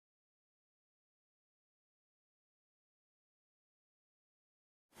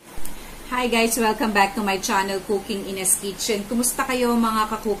Hi guys! Welcome back to my channel, Cooking Ina's Kitchen. Kumusta kayo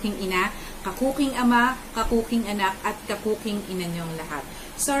mga kakuking ina, kakuking ama, kakuking anak, at kakuking ina niyong lahat?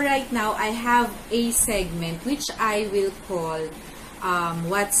 So right now, I have a segment which I will call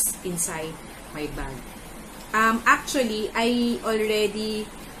What's Inside My Bag. Actually, I already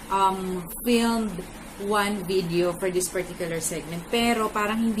filmed one video for this particular segment, pero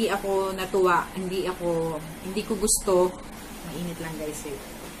parang hindi ako natuwa, hindi ko gusto. Mainit lang guys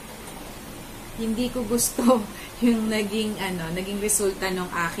eh. Hindi ko gusto yung naging resulta ng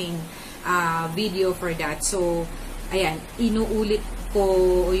aking video for that. So, ayan, inuulit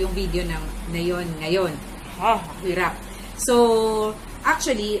ko yung video na yon ngayon. Hirap. So,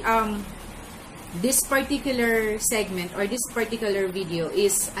 actually, this particular segment or this particular video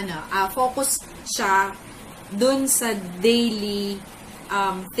is focus siya dun sa daily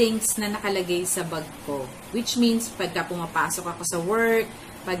things na nakalagay sa bag ko. Which means, pagka pumapasok ako sa work,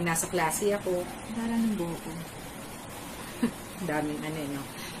 pag nasa klase ako, dala ng buho ko. Daming no?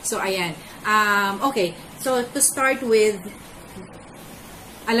 So, ayan. Okay. So, to start with,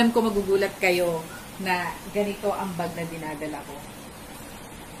 alam ko magugulat kayo na ganito ang bag na dinadala ko.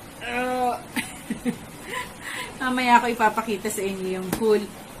 Mamaya ako ipapakita sa inyo yung full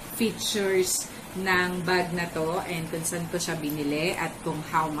features ng bag na to and kung saan ko siya binili at kung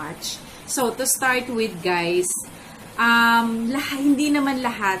how much. So, to start with guys, hindi naman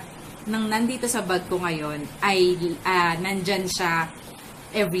lahat ng nandito sa bag ko ngayon ay nandyan siya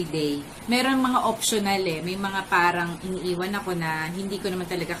everyday. Meron mga optional eh. May mga parang iniiwan ako na hindi ko naman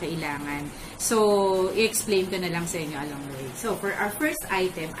talaga kailangan. So, i-explain ko na lang sa inyo along the way. So, for our first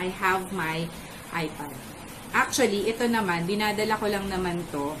item, I have my iPad. Actually, ito naman, dinadala ko lang naman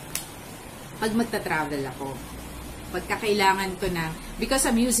to pag magta-travel ako. Pagkakailangan ko na, because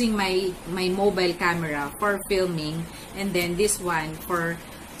I'm using my mobile camera for filming, and then this one for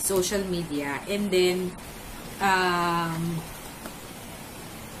social media, and then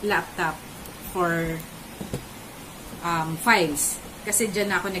laptop for files. Kasi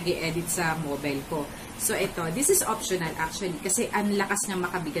dyan ako nag-i-edit sa mobile ko. So ito, this is optional actually, kasi ang lakas na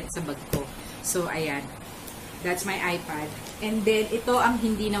makabigat sa bag ko. So ayan, that's my iPad. And then ito ang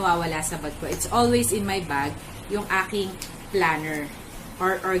hindi nawawala sa bag ko. It's always in my bag, yung aking planner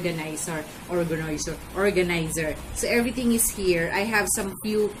or organizer. So everything is here. I have some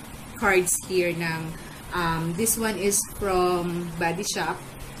few cards here ng this one is from Body Shop.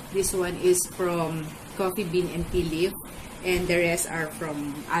 This one is from Coffee Bean and Tea Leaf. And the rest are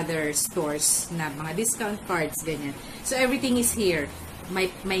from other stores na mga discount cards, ganyan. So everything is here. My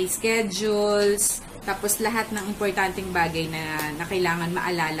schedules, tapos lahat ng importanteng bagay na kailangan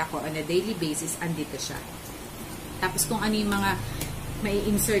maalala ko on a daily basis, andito siya. Tapos kung ano yung mga may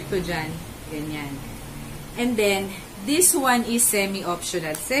insert ko dyan, ganyan. And then, this one is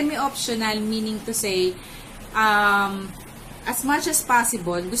semi-optional. Semi-optional meaning to say, as much as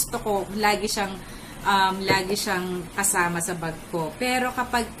possible, gusto ko lagi siyang kasama sa bag ko. Pero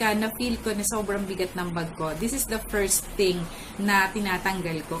kapag na-feel ko na sobrang bigat ng bag ko, this is the first thing na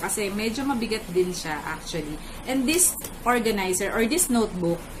tinatanggal ko. Kasi medyo mabigat din siya actually. And this organizer or this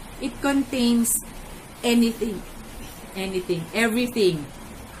notebook, it contains everything.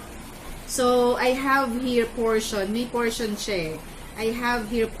 So, I have here portion. May portion siya. I have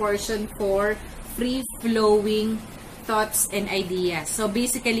here portion for free-flowing thoughts and ideas. So,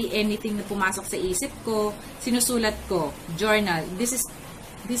 basically, anything na pumasok sa isip ko, sinusulat ko. Journal. This is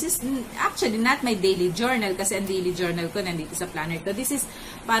actually not my daily journal kasi ang daily journal ko nandito sa planner ko. This is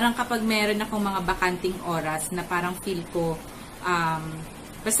parang kapag meron akong mga bakanting oras na parang feel ko,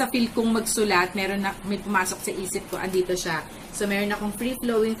 basta feel kong magsulat, may pumasok sa isip ko, andito siya. So, meron akong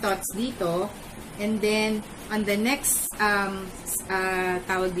free-flowing thoughts dito. And then, on the next,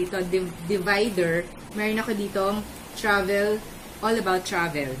 tawag dito, divider, meron ako ditong travel, all about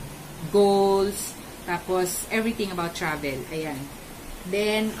travel. Goals, tapos everything about travel. Ayan.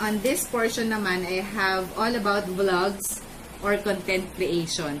 Then, on this portion naman, I have all about vlogs or content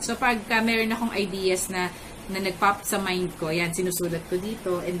creation. So, pagka meron akong ideas na nagpop sa mind ko, yan, sinusulat ko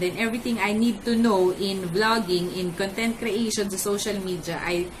dito. And then, everything I need to know in vlogging, in content creation sa social media,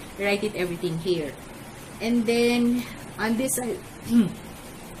 I write it everything here. And then, on this side,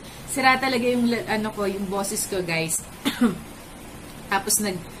 sira talaga yung, yung boses ko, guys. Tapos,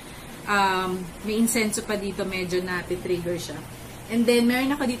 may insenso pa dito, medyo trigger siya. And then,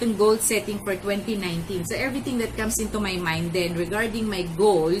 meron ako ditong goal setting for 2019. So, everything that comes into my mind then regarding my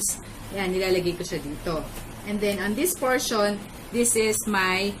goals, yan, nilalagay ko siya dito. And then, on this portion, this is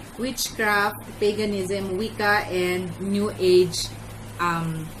my witchcraft, paganism, Wicca, and New Age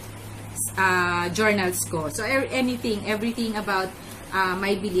journals ko. So, everything about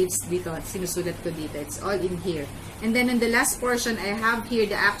my beliefs dito. Sinusulat ko dito. It's all in here. And then in the last portion, I have here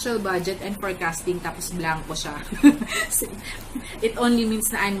the actual budget and forecasting. Tapos blanco siya. It only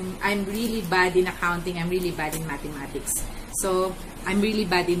means na I'm really bad in accounting. I'm really bad in mathematics. So, I'm really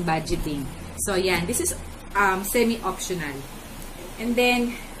bad in budgeting. So, yan. This is semi-optional. And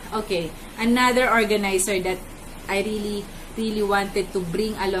then, okay, another organizer that I really wanted to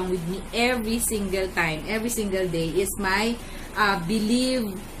bring along with me every single time, every single day is my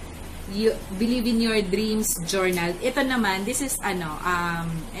Believe in Your Dreams journal. Ito naman, this is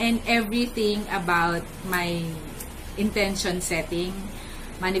and everything about my intention setting,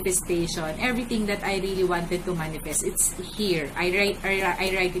 manifestation, everything that I really wanted to manifest. It's here. I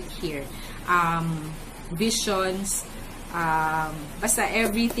write it here. Visions, basta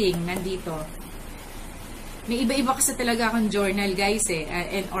everything nandito. May iba-iba kasi talaga akong journal, guys,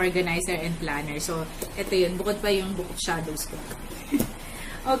 and organizer and planner. So, ito yun. Bukod pa yung Book of Shadows ko.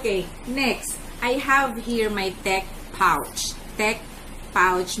 Okay, next. I have here my tech pouch. Tech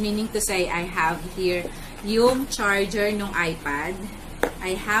pouch, meaning to say, I have here yung charger ng iPad.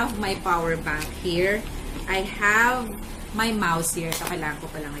 I have my power bank here. I have my mouse here. Kailangan ko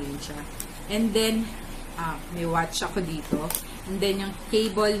pala ngayon siya. And then, may watch ako dito. And then, yung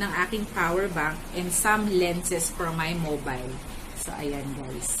cable ng aking power bank and some lenses for my mobile. So, ayan,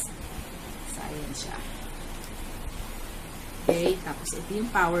 guys. So, ayan siya. Okay, tapos ito yung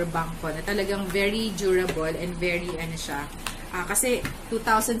power bank ko na talagang very durable and very, siya. Kasi,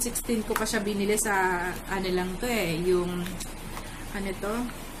 2016 ko pa siya binili sa, lang to yung,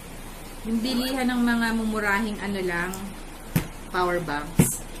 yung bilihan ng mga mumurahing, lang, power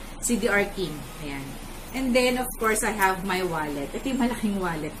banks. CDR King. Ayan. And then, of course, I have my wallet. Ito yung malaking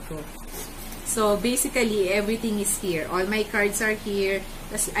wallet ko. So, basically, everything is here. All my cards are here.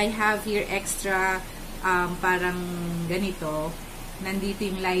 Tapos, I have here extra, parang ganito. Nandito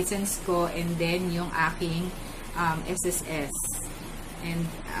yung license ko and then yung aking SSS. And,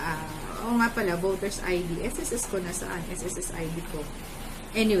 nga pala, voter's ID. SSS ko nasaan? SSS ID ko.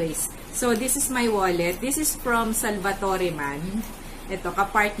 Anyways, so, this is my wallet. This is from Salvatore Man. Ito,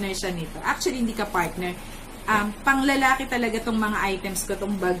 ka-partner siya nito. Actually, hindi ka-partner. Panglalaki talaga tong mga items ko,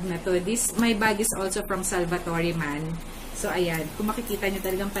 tong bag na to. My bag is also from Salvatore Man. So, ayan. Kung makikita nyo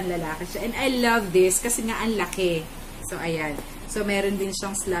talagang panlalaki siya. And I love this kasi nga ang laki. So, ayan. So, meron din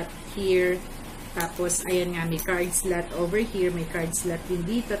siyang slot here. Tapos, ayan nga, may card slot over here. May card slot din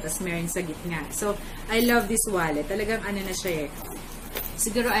dito. Tapos, meron sa gitna. So, I love this wallet. Talagang na siya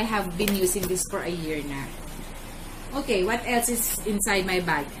Siguro I have been using this for a year na. Okay, what else is inside my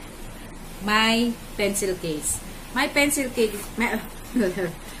bag? My pencil case. My pencil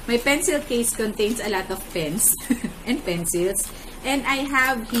case contains a lot of pens and pencils. And I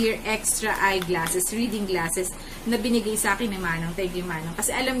have here extra eyeglasses, reading glasses na binigay sa akin ni Manong. Thank you, Manong.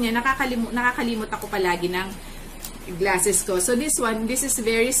 Kasi alam niya, nakakalimut ako palagi ng glasses ko. So this is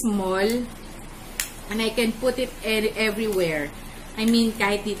very small and I can put it everywhere. I mean,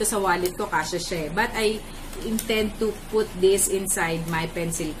 kahit dito sa wallet ko, kasya siya. But I intend to put this inside my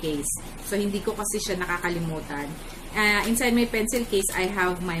pencil case. So, hindi ko kasi siya nakakalimutan. Inside my pencil case, I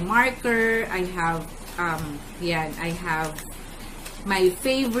have my marker. I have, I have my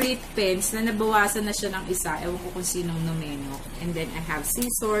favorite pens na nabawasan na siya ng isa. Ewan ko kung sinong numeno. And then, I have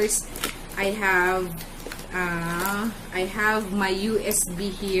scissors. I have my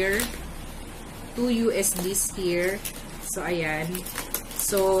USB here. 2 USBs here. So, ayan.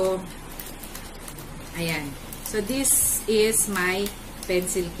 So, this is my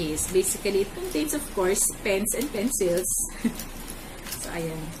pencil case. Basically, it contains, of course, pens and pencils. So,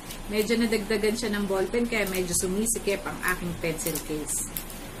 ayan. Medyo nadagdagan siya ng ballpen, kaya medyo sumisikip ang aking pencil case.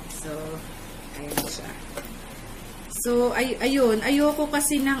 So, ayan siya. So, ayun. Ayoko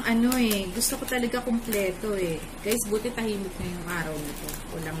kasi ng gusto ko talaga kumpleto Guys, buti tahimik na yung araw na to.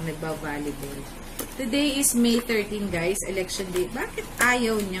 Walang nagba-volleyball. Today is May 13, guys. Election day. Bakit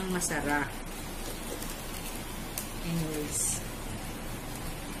ayaw niyang masara? Anyways.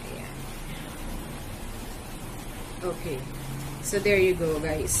 Ayan. Okay. So, there you go,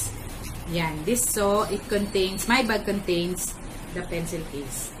 guys. Yan. My bag contains the pencil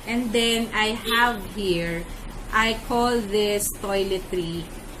case. And then, I have here, I call this toiletries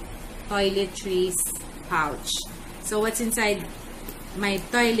pouch. So, what's inside my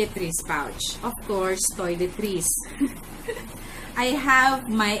toiletries pouch? Of course, toiletries. I have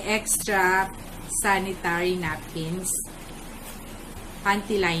my extra sanitary napkins,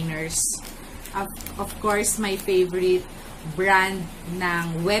 panty liners. Of course, my favorite brand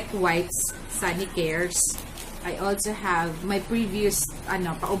ng wet wipes, Sanicares. I also have my previous,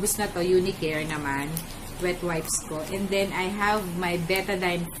 paubos na to, Unicare naman. wet wipes ko. And then, I have my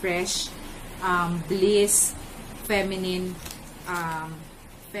Betadine Fresh Bliss Feminine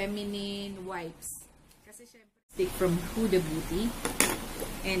wipes. Kasi syempre, stick from Huda Beauty.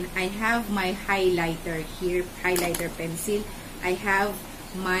 And I have my highlighter here, highlighter pencil. I have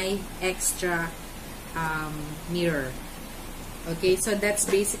my extra mirror. Okay, so that's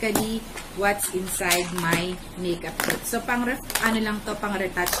basically what's inside my makeup kit. So pang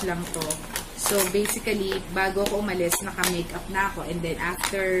retouch lang to. So basically, bago ko umalis, naka-makeup na ako, and then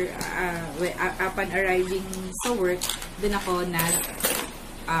after upon arriving sa work, dun ako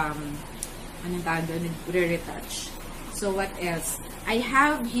nagre-retouch. So what else? I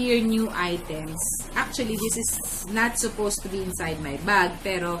have here new items. Actually, this is not supposed to be inside my bag,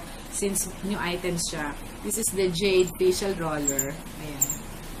 pero since new items siya, this is the Jade Facial Roller. Ayan.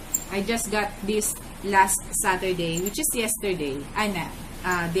 I just got this last Saturday, which is yesterday.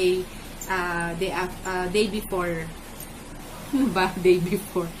 Day before. Day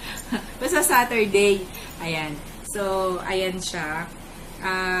before. Basta Saturday. Ayan. So, ayan siya.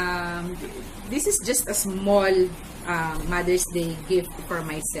 This is just a small Mother's Day gift for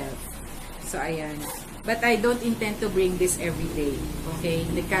myself. So, ayan. But I don't intend to bring this every day. Okay?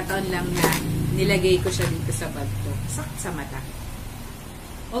 Nagkataon lang na nilagay ko siya dito sa bag ko. Sakit sa mata.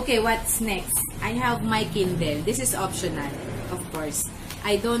 Okay, what's next? I have my Kindle. This is optional, of course.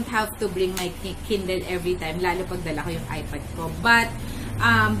 I don't have to bring my Kindle every time, lalo pag dala ko yung iPad ko. But,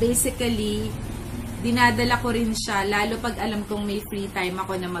 basically, dinadala ko rin siya, lalo pag alam kong may free time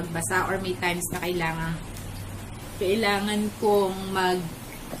ako na magbasa or may times na kailangan kong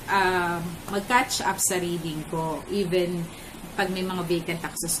mag-catch up sa reading ko, even pag may mga vacant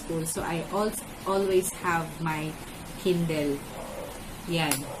ako sa school. So, I always have my Kindle.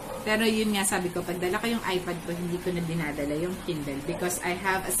 Yan. Pero yun nga, sabi ko, pag dala ko yung iPad ko, hindi ko na dinadala yung Kindle because I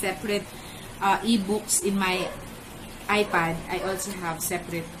have a separate e-books in my iPad. I also have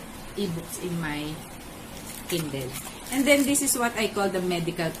separate e-books in my Kindle. And then, this is what I call the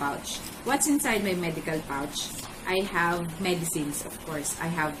medical pouch. What's inside my medical pouch? I have medicines, of course.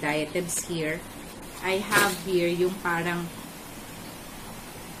 I have Diatabs here. I have here yung parang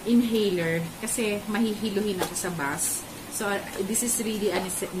inhaler kasi mahihiluhin ako sa bus. So, this is really a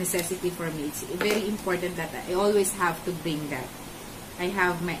necessity for me. It's very important that I always have to bring that. I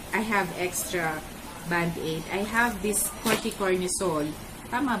have extra Band-Aid. I have this corticornisol.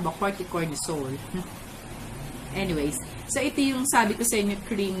 Tama ba? Corticornisol. Anyways. So, ito yung sabi ko sa inyo,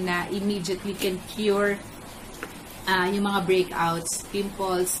 cream na immediately can cure yung mga breakouts,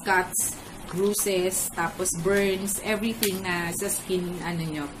 pimples, cuts, bruises, tapos burns, everything na sa skin,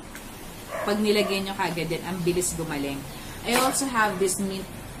 nyo. Pag nilagay nyo kagad din, ang bilis gumaling. I also have this mint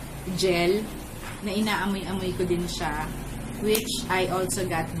gel na inaamoy-amoy ko din siya, which I also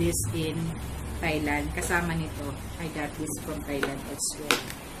got this in Thailand. Kasama nito, I got this from Thailand as well.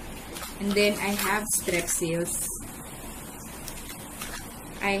 And then, I have Strepsils.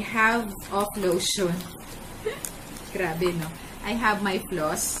 I have off lotion. Grabe, no? I have my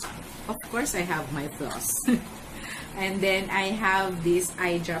floss. Of course, I have my floss. And then, I have these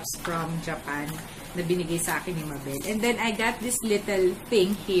eye drops from Japan na binigay sa akin ni Mabel. And then, I got this little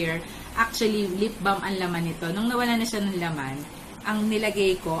thing here. Actually, lip balm ang laman nito. Nung nawala na siya ng laman, ang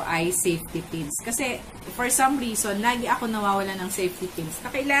nilagay ko ay safety pins. Kasi, for some reason, lagi ako nawawala ng safety pins.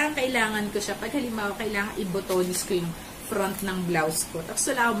 Na kailangan ko siya. Pag halimbawa, kailangan i-botones ko yung front ng blouse ko. Tapos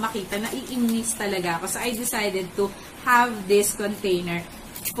wala akong makita, naiinis talaga ako. So, I decided to have this container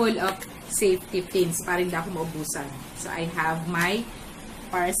full of safety pins para hindi ako maubusan. So, I have my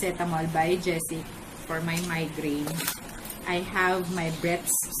Paracetamol by Jessic for my migraine. I have my breath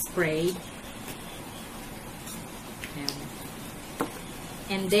spray. Ayan.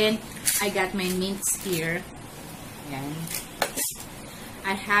 And then, I got my mints here. Ayan.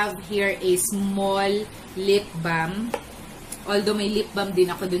 I have here a small lip balm. Although may lip balm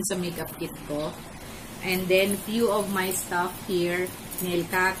din ako dun sa makeup kit ko. And then, few of my stuff here. Nail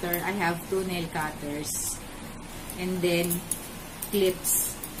cutter. I have 2 nail cutters. And then,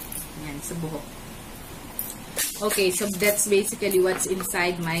 clips. Yan, sa buhok. Okay, so that's basically what's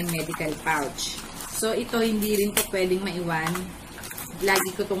inside my medical pouch. So, ito, hindi rin to pwedeng maiwan.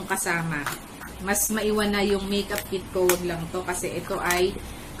 Lagi ko tong kasama. Mas maiwan na yung makeup kit ko, wag lang to. Kasi ito ay,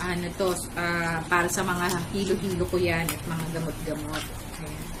 para sa mga hilo-hilo ko yan at mga gamot-gamot.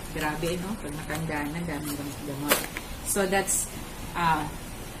 Ayan. Grabe, no? Pag nakanda na, daming gamot-gamot. So, that's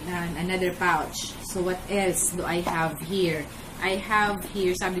another pouch. So, what else do I have here? I have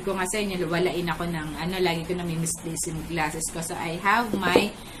here, sabi ko nga sa inyo, walain ako ng, lagi ko na may misplace yung glasses ko. So, I have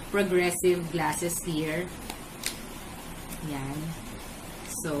my progressive glasses here. Yan.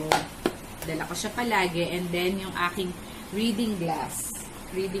 So, Dala ko siya palagi. And then, yung aking reading glass.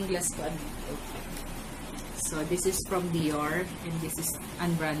 Reading glass ko. So, this is from Dior. And this is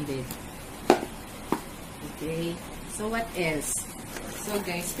unbranded. Okay. So, what else? So,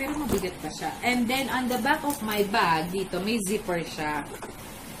 guys, pero mabigat pa siya. And then, on the back of my bag, dito, may zipper siya.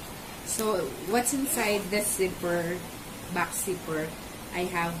 So, what's inside the zipper, back zipper? I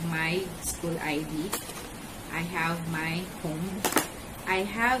have my school ID. I have my home. I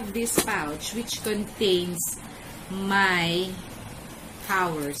have this pouch which contains my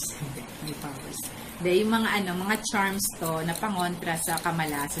powers. My powers. Yung mga mga charms to na pangontra sa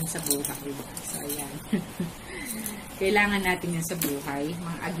kamalasan sa buhay. So, ayan. Kailangan natin yan sa buhay.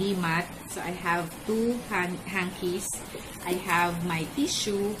 Mga agimat. So, I have 2 hankies. I have my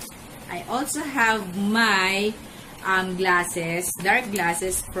tissue. I also have my glasses, dark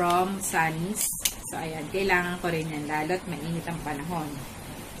glasses from Sunny's. So, ayan, kailangan ko rin yan, lalo't mainit ang panahon.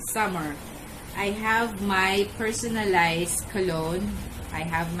 Summer. I have my personalized cologne. I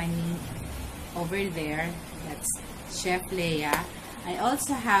have my name over there. That's Chef Leia. I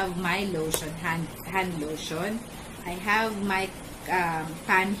also have my lotion, hand lotion. I have my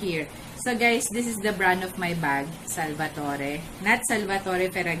pan here. So, guys, this is the brand of my bag, Salvatore. Not Salvatore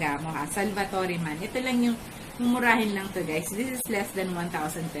Ferragamo, ha? Salvatore man. Ito lang yung mumurahin lang to, guys. This is less than 1,000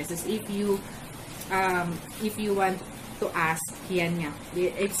 pesos. If you want to ask, yan nga.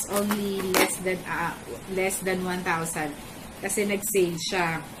 It's only less than 1,000 kasi nag-sale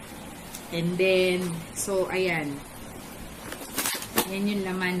siya. And then, so, ayan. Yan yung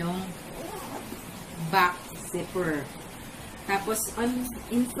laman ng back zipper. Tapos,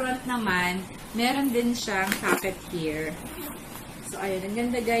 in front naman, meron din siyang pocket here. So, ayun. Ang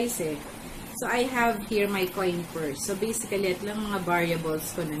ganda, guys, eh. So, I have here my coin purse. So, basically, ito lang mga variables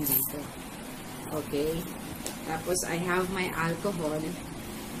ko nandito. Okay? Tapos, I have my alcohol.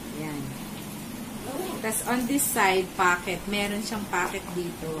 Yan. Tapos, on this side, pocket, meron siyang pocket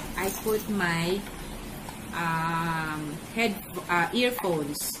dito. I put my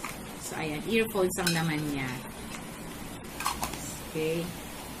earphones. So, ayan. Earphones ang laman niya. Okay.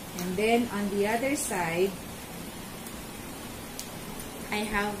 And then, on the other side, I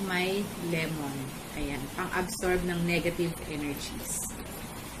have my lemon. Ayan. Pang-absorb ng negative energies.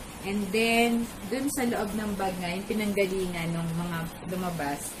 And then, dun sa loob ng bag nga, yung pinanggalingan ng mga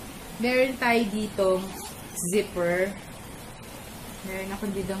lumabas, meron tayo ditong zipper. Meron ako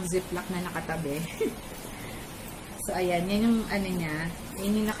ditong ziplock na nakatabi. So, ayan. Yan yung ano niya.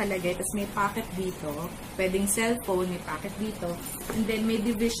 Yan yung nakalagay. Tapos may pocket dito. Pwedeng cellphone. May pocket dito. And then may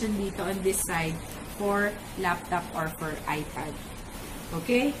division dito on this side for laptop or for iPad.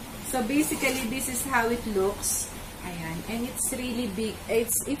 Okay? So, basically, this is how it looks. Ayan. And it's really big.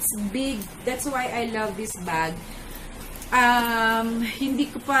 It's big. That's why I love this bag.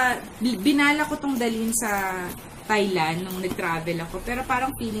 Hindi ko pa, binala ko tong dalhin sa Thailand nung nag-travel ako. Pero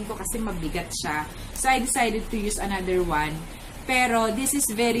parang feeling ko kasi mabigat siya. So, I decided to use another one. Pero, this is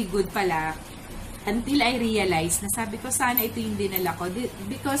very good pala. Until I realized na sabi ko, sana ito yung dinala ko.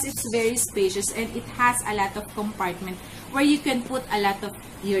 Because it's very spacious and it has a lot of compartment where you can put a lot of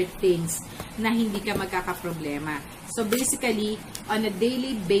your things na hindi ka magkakaproblema. So, basically, on a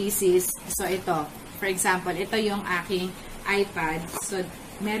daily basis, so ito, for example, ito yung aking iPad. So,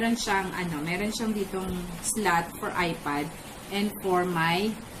 meron siyang ditong slot for iPad and for my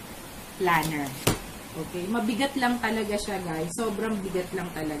planner. Okay? Mabigat lang talaga siya, guys. Sobrang bigat lang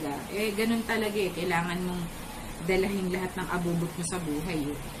talaga. Eh, ganun talaga eh. Kailangan mong dalahin lahat ng abubot mo sa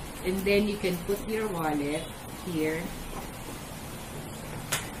buhay eh. And then, you can put your wallet here.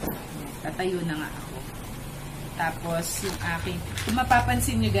 Tatayo na nga ako. Tapos, yung aking, kung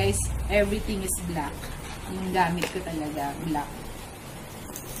mapapansin nyo, guys, everything is black. Yung gamit ko talaga, black.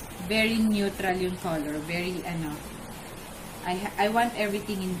 Very neutral yung color. Very, I want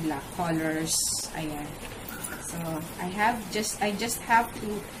everything in black colors. Ayan. So, I just have to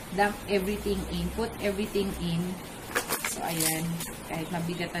dump everything in, put everything in. So, ayan. Kahit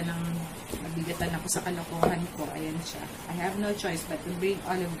mabigatan ako sa kalokohan ko, ayan siya. I have no choice but to bring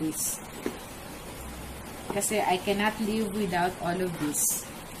all of this. Kasi I cannot live without all of this.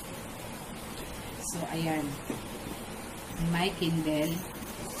 So, ayan. My Kindle.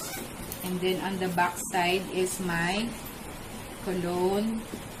 And then, on the back side is my cologne,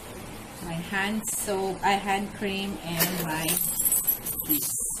 my hand soap, hand cream, and my this.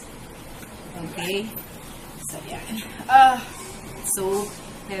 Okay? So, yan. So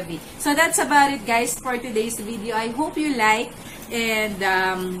heavy. So, that's about it, guys, for today's video. I hope you like. And,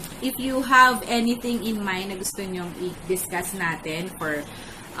 if you have anything in mind na gusto nyong i-discuss natin for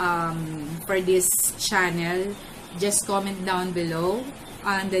this channel, just comment down below.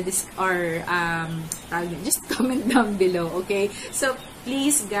 on the just comment down below, okay? So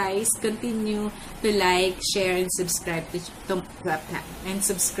please guys, continue to like, share, and subscribe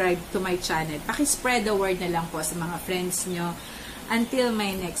to my channel. Paki-spread the word na lang po sa mga friends nyo. Until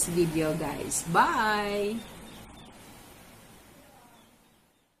my next video guys. Bye!